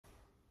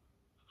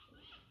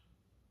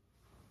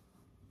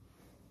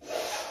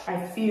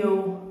I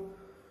feel,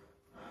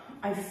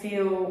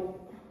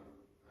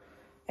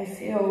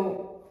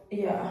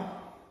 yeah.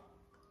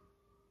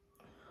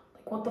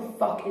 Like, what the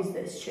fuck is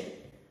this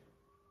shit?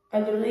 I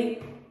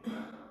literally...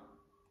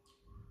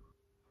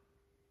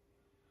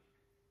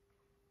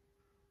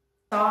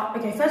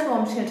 Okay, first of all,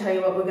 I'm just going to tell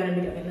you what we're going to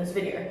be doing in this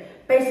video.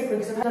 Basically,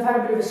 because I've had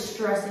a bit of a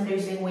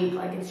stress-inducing week.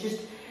 Like, it's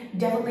just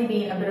definitely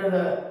been a bit of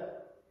a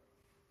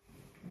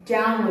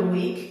downward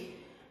week.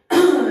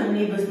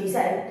 Needless to be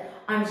said,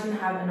 I'm just going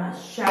to have a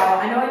nice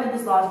shower. I know I did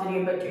this last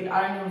video, but dude,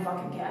 I don't even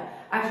fucking care.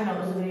 Actually, no, it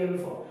was a video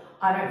before.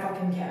 I don't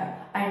fucking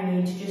care. I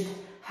need to just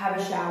have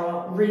a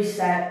shower,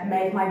 reset,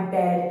 make my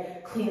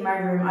bed, clean my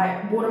room,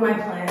 water my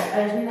plants.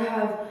 I just need to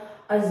have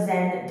a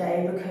zen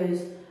day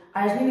because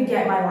I just need to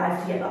get my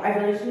life together. I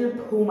really just need to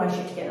pull my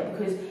shit together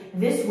because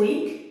this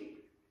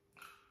week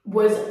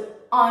was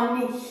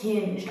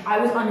unhinged. I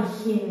was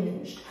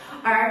unhinged.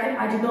 I reckon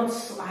I did not,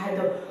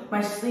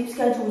 my sleep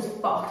schedule was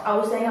fucked. I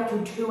was staying up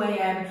till 2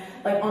 AM,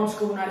 like on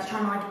school nights,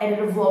 trying to like edit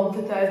a vlog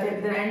for Thursday,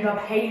 but then I ended up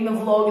hating the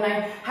vlog and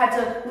I had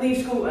to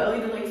leave school early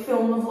to like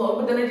film the vlog,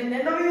 but then I didn't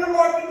end up even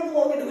liking the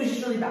vlog and it was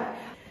just really bad.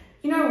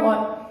 You know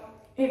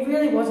what? It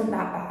really wasn't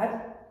that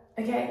bad,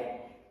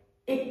 okay?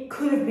 It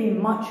could have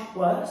been much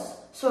worse.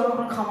 So I don't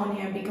want to come on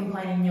here and be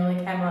complaining, you're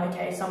like, Emma,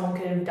 okay, someone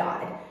could have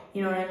died.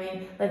 You know what I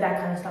mean? Like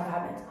that kind of stuff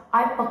happens.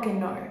 I fucking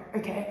know,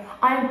 okay?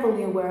 I am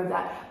fully aware of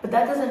that. But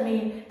that doesn't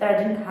mean that I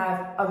didn't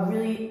have a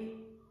really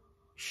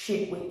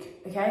shit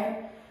week,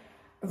 okay?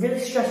 A really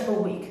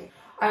stressful week.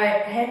 I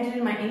handed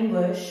in my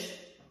English,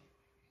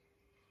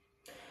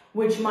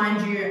 which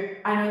mind you,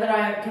 I know that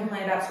I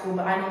complain about school,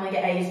 but I normally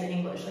get A's in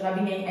English. Like I've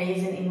been getting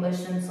A's in English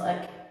since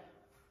like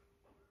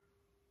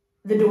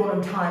the dawn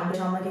of time, which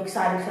I'm like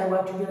excited because I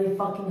worked really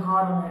fucking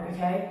hard on it,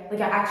 okay?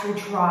 Like I actually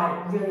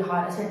tried really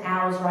hard. I spent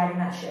hours writing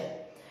that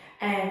shit.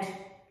 And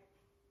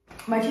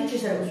my teacher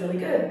said it was really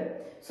good.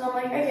 So I'm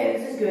like, okay,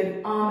 this is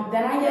good.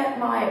 Then I get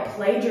my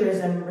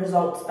plagiarism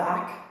results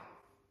back.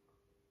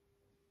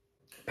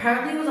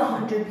 Apparently it was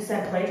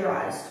 100%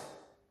 plagiarized.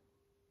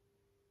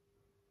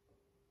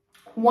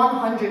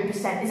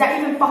 100%. Is that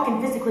even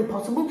fucking physically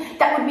possible?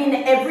 That would mean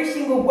that every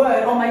single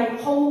word on my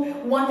whole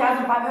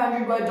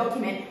 1,500 word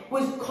document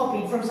was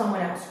copied from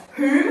someone else.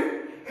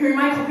 Whom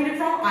I copied it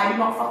from? I do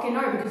not fucking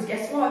know because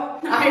guess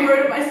what? I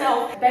wrote it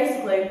myself.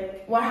 Basically,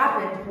 what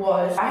happened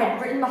was I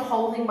had written the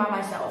whole thing by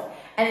myself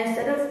and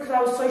instead of, because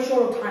I was so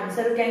short of time,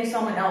 instead of getting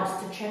someone else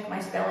to check my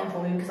spelling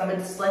for me because I'm a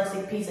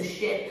dyslexic piece of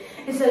shit,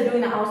 instead of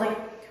doing that, I was like,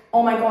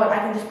 oh my god, I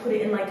can just put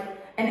it in like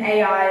an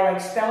AI like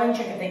spelling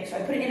checker thing. So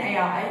I put it in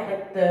AI,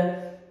 like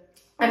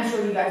I'm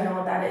sure you guys know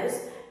what that is.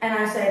 And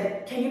I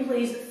said, can you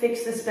please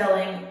fix the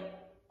spelling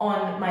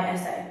on my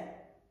essay?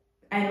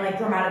 And like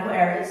grammatical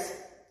errors,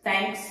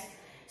 thanks.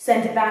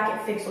 Sent it back,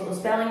 it fixed all the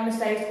spelling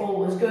mistakes, all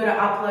was good, I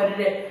uploaded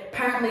it.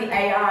 Apparently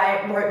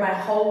AI wrote my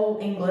whole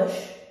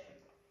English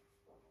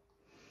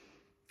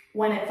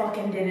when it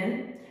fucking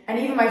didn't. And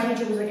even my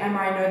teacher was like, Emma,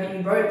 I know that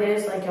you wrote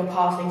this, like your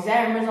past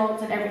exam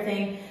results and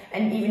everything,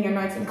 and even your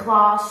notes in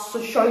class, so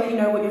show that you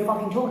know what you're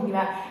fucking talking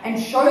about, and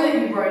show that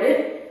you wrote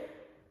it.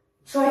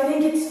 So I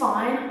think it's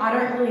fine. I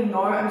don't really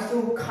know. I'm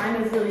still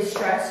kind of really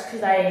stressed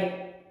because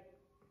I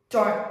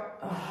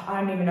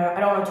don't even know. I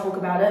don't want to talk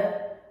about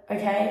it,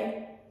 okay?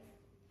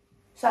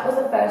 So that was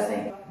the first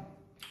thing.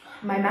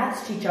 My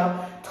maths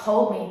teacher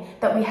told me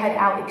that we had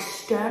our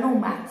external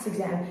maths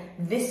exam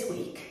this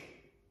week.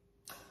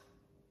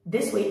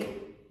 This week,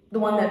 the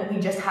one that we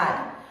just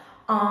had.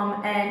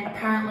 And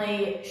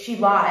apparently she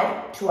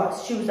lied to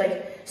us. She was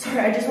like, sorry,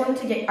 I just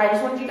wanted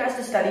you guys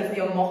to study for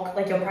your mock,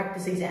 like your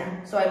practice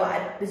exam. So I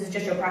lied. This is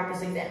just your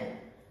practice exam.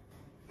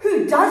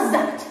 Who does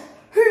that?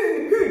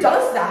 Who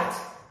does that?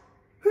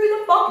 Who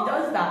the fuck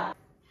does that?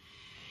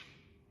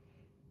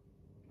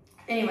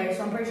 Anyway,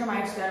 so I'm pretty sure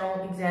my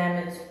external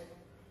exam is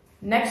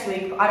next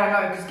week, but I don't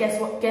know, because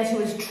guess what? Guess who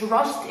has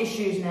trust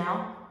issues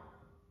now?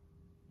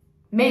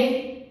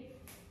 Me.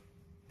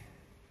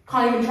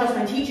 Can't even trust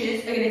my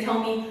teachers. They're gonna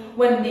tell me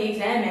when the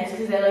exam is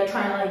because they're like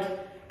trying to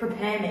like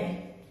prepare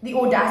me. The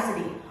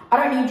audacity. I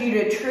don't need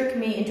you to trick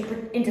me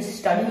into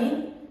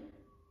studying.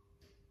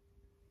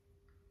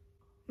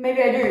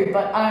 Maybe I do,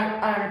 but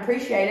I don't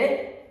appreciate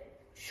it.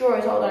 Sure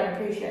as hell don't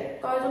appreciate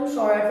it. Guys, I'm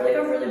sorry. I feel like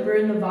I've really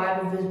ruined the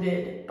vibe of this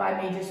bit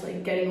by me just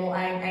like getting all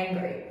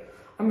angry.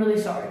 I'm really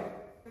sorry.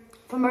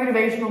 For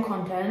motivational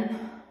content,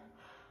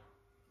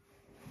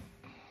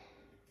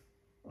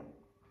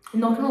 I'm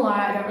not gonna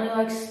lie, I don't really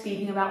like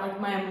speaking about like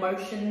my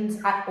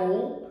emotions at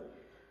all.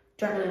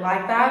 Don't really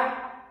like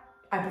that.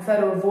 I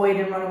prefer to avoid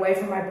and run away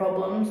from my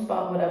problems,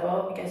 but whatever.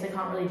 I guess I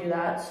can't really do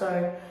that.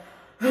 So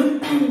I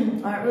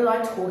don't really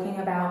like talking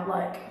about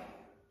like,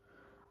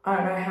 I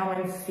don't know how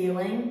I'm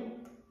feeling.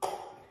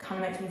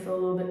 Kind of makes me feel a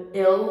little bit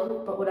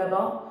ill, but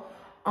whatever.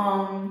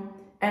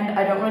 And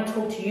I don't want to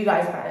talk to you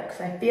guys about it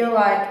because I feel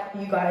like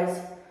you guys,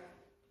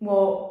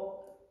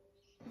 well,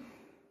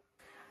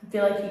 I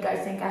feel like you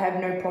guys think I have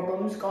no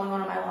problems going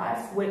on in my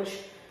life, which,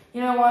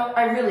 you know what,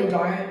 I really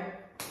don't.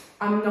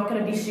 I'm not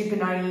going to be super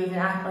naive and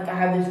act like I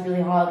have this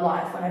really hard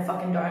life when I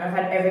fucking don't. I've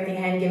had everything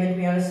hand given to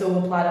me on a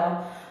silver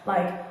platter.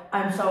 Like,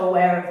 I'm so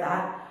aware of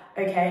that,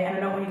 okay? And I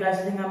don't want you guys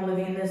to think I'm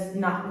living in this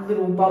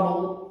little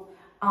bubble.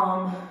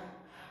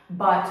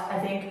 But I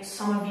think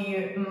some of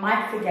you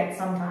might forget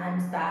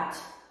sometimes that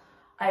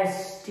I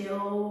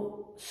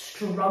still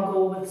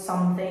struggle with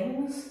some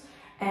things,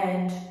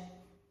 and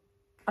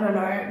I don't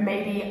know,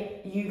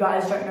 maybe you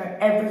guys don't know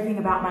everything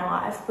about my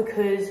life,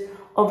 because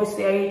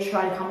obviously I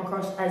try to come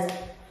across as,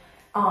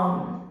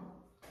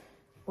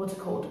 what's it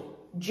called?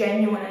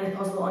 Genuine as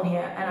possible on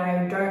here, and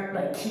I don't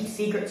like keep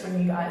secrets from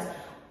you guys.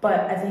 But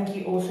I think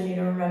you also need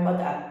to remember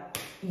that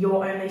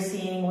you're only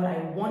seeing what I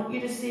want you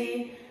to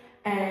see,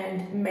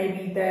 and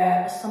maybe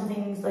there are some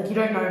things, like, you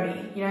don't know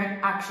me, you don't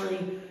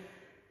actually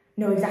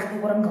know exactly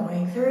what I'm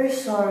going through.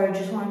 So I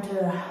just wanted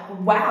to,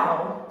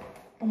 wow,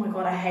 oh my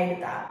god, I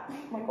hated that.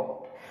 Oh my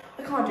god,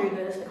 I can't do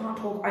this, I can't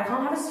talk, I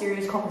can't have a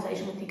serious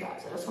conversation with you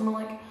guys. I just want to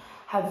like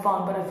have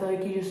fun, but I feel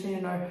like you just need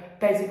to know,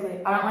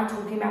 basically, I don't like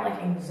talking about like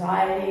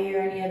anxiety or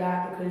any of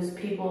that, because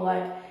people are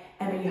like,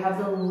 Emma, you have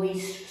the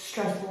least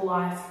stressful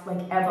life like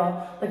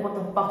ever. Like, what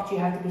the fuck do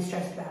you have to be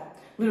stressed about?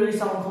 Literally,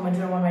 someone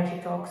commented on one of my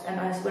TikToks, and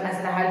when I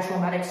said I had a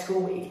traumatic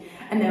school week,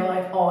 and they were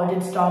like, oh,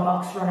 did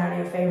Starbucks run out of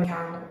your favorite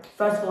caramel?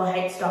 First of all, I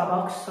hate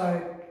Starbucks,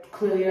 so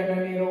clearly you don't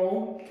know me at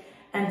all.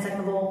 And second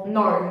of all,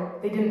 no,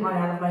 they didn't run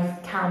out of my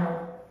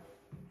caramel.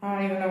 I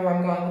don't even know where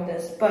I'm going with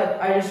this, but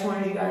I just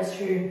wanted you guys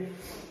to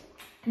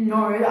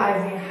know that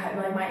I've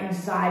been, like, my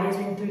anxiety has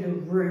been through the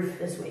roof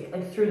this week,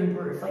 like through the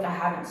roof. Like, I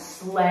haven't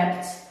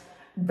slept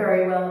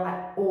very well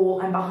at all.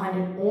 I'm behind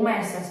in all my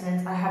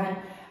assessments.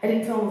 I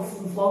didn't film a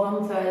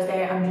vlog on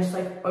Thursday. I'm just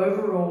like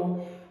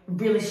overall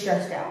really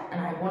stressed out,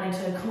 and I wanted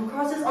to come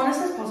across as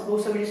honest as possible.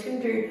 So we're just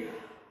gonna do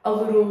a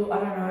little, I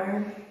don't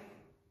know,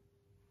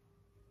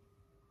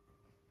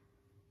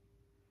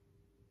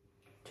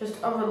 just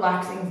a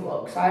relaxing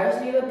vlog. So I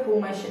just need to pull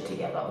my shit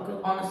together,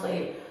 because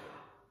honestly,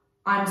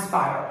 I'm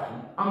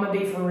spiraling. I'm gonna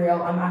be for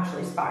real. I'm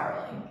actually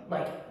spiraling,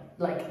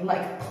 like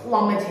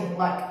plummeting,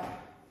 like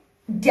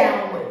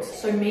downwards.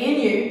 So me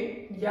and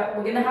you, yeah,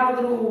 we're gonna have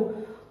a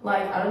little,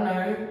 like, I don't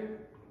know,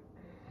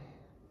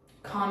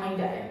 calming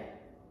day.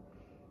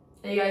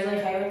 Are you guys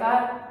okay with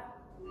that?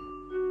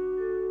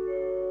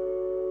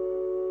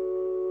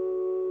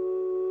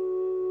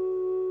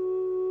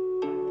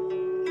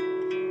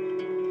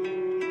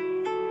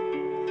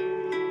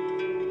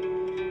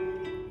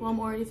 Well, I'm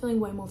already feeling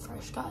way more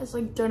fresh, guys.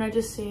 Like, don't I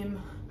just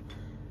seem...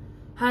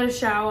 Had a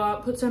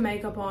shower, put some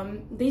makeup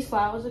on. These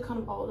flowers are kind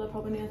of old. I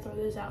probably need to throw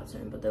those out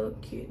soon, but they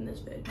look cute in this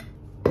vid.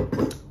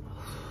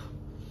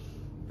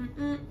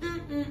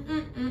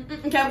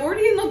 Okay, I'm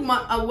already in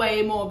like a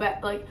way more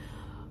like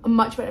a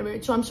much better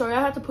mood. So I'm sorry I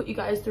had to put you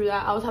guys through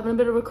that. I was having a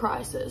bit of a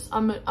crisis.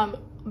 I'm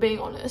being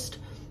honest.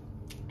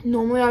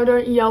 Normally I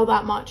don't yell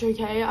that much,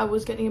 okay? I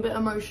was getting a bit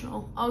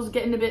emotional. I was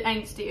getting a bit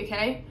angsty,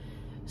 okay?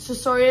 So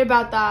sorry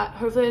about that.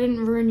 Hopefully I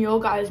didn't ruin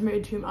your guys'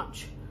 mood too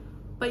much.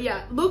 But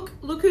yeah, look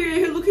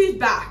who's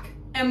back.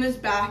 Emma's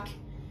back.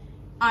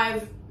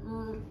 I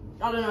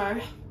don't know,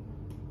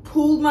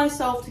 pulled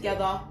myself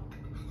together,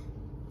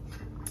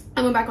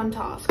 and we're back on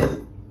task.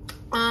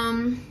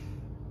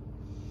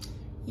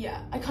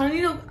 Yeah,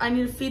 I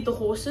need to feed the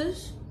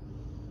horses,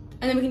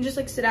 and then we can just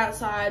like sit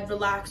outside,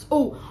 relax.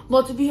 Oh,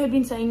 lots of you have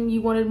been saying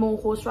you wanted more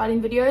horse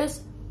riding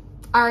videos.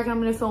 I reckon I'm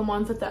gonna film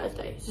one for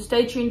Thursday, so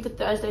stay tuned for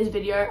Thursday's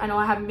video. I know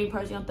I haven't been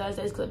posting on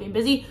Thursdays because I've been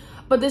busy,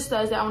 but this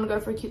Thursday I want to go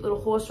for a cute little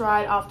horse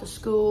ride after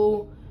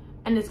school,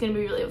 and it's gonna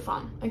be really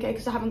fun, okay?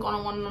 Because I haven't gone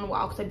on one in a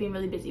while because I've been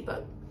really busy,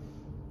 but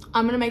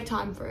I'm gonna make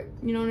time for it,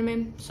 you know what I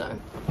mean? So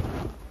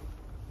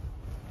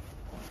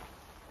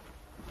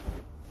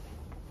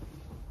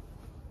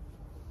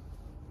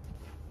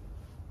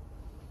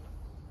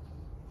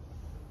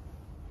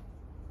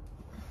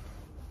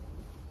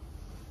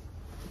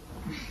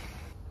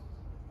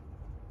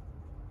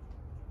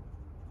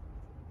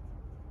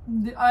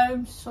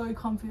I'm so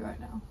comfy right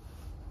now.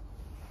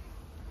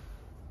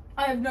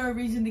 I have no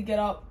reason to get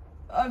up.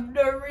 I have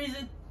no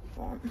reason.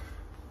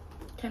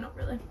 Okay, not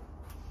really.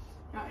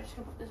 No, I'm just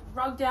gonna put this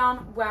rug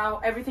down.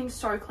 Wow, everything's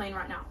so clean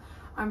right now.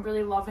 I'm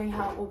really loving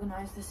how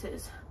organized this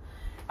is.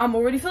 I'm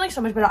already feeling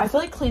so much better. I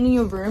feel like cleaning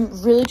your room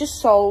really just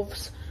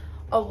solves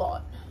a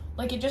lot.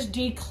 Like, it just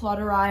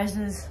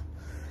declutterizes.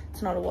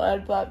 It's not a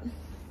word, but you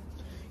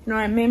know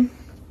what I mean?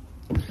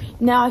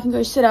 Now I can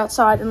go sit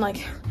outside and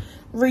like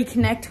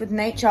reconnect with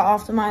nature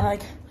after my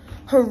like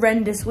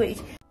horrendous week.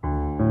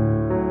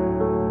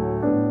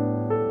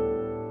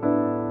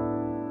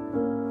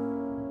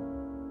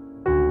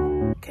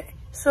 Okay,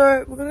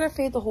 so we're gonna go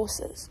feed the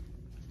horses.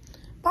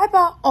 Bye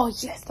bye. Oh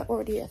yes, they're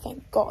already here.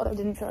 Thank God. I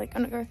didn't feel like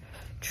I'm gonna go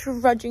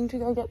trudging to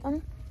go get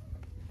them.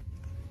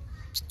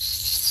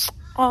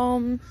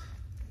 I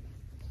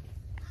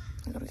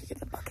gotta go get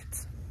the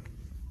buckets.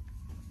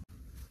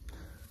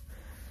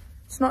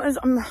 It's not as,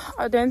 the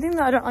only thing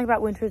that I don't like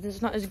about winter is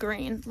it's not as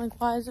green. Like,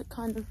 why is it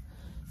kind of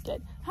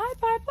dead? Hi,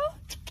 Piper.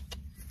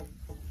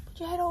 Put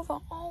your head over.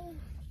 Oh.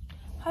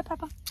 Hi,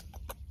 Piper.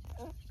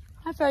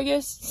 Hi,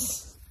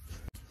 Fergus.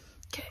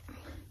 Okay.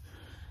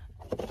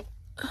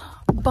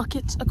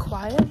 Buckets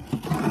acquired.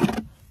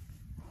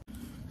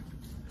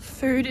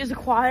 Food is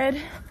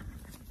acquired.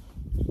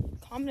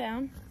 Calm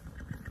down.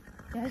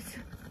 Yes.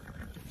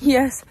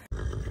 Yes.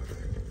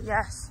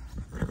 Yes.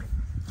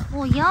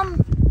 Oh,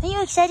 yum. Are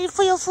you excited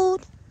for your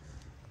food?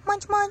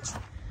 Munch, munch.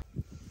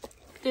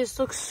 This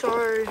looks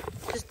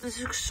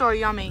so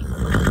yummy.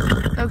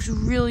 That looks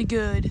really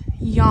good.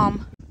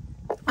 Yum.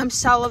 I'm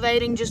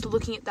salivating just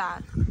looking at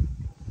that.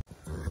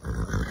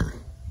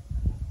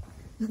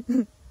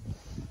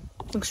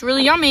 Looks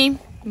really yummy.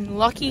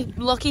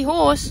 Lucky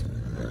horse.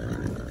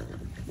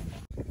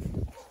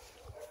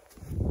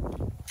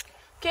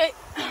 Okay.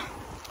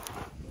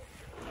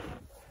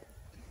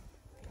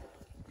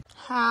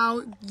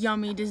 How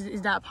yummy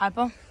is that,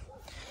 Piper?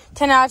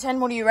 10 out of 10,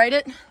 what do you rate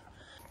it?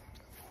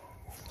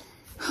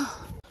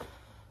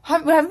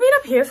 We haven't been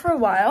up here for a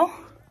while.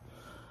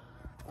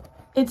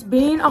 It's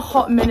been a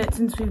hot minute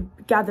since we've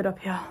gathered up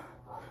here.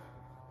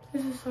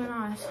 This is so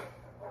nice.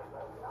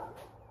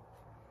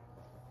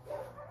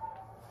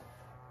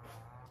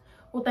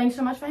 Well, thanks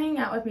so much for hanging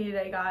out with me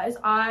today, guys.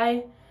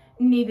 I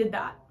needed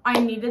that. I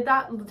needed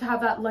that to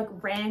have that like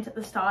rant at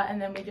the start,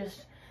 and then we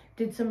just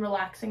did some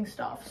relaxing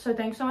stuff. So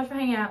thanks so much for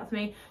hanging out with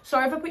me.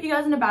 Sorry if I put you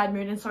guys in a bad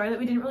mood, and sorry that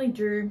we didn't really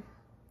do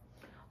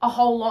a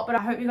whole lot, but I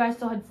hope you guys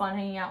still had fun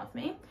hanging out with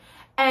me.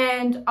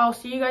 And I'll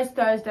see you guys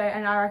Thursday,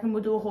 and I reckon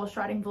we'll do a horse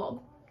riding vlog.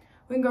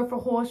 We can go for a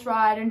horse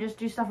ride and just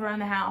do stuff around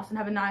the house and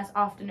have a nice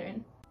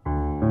afternoon.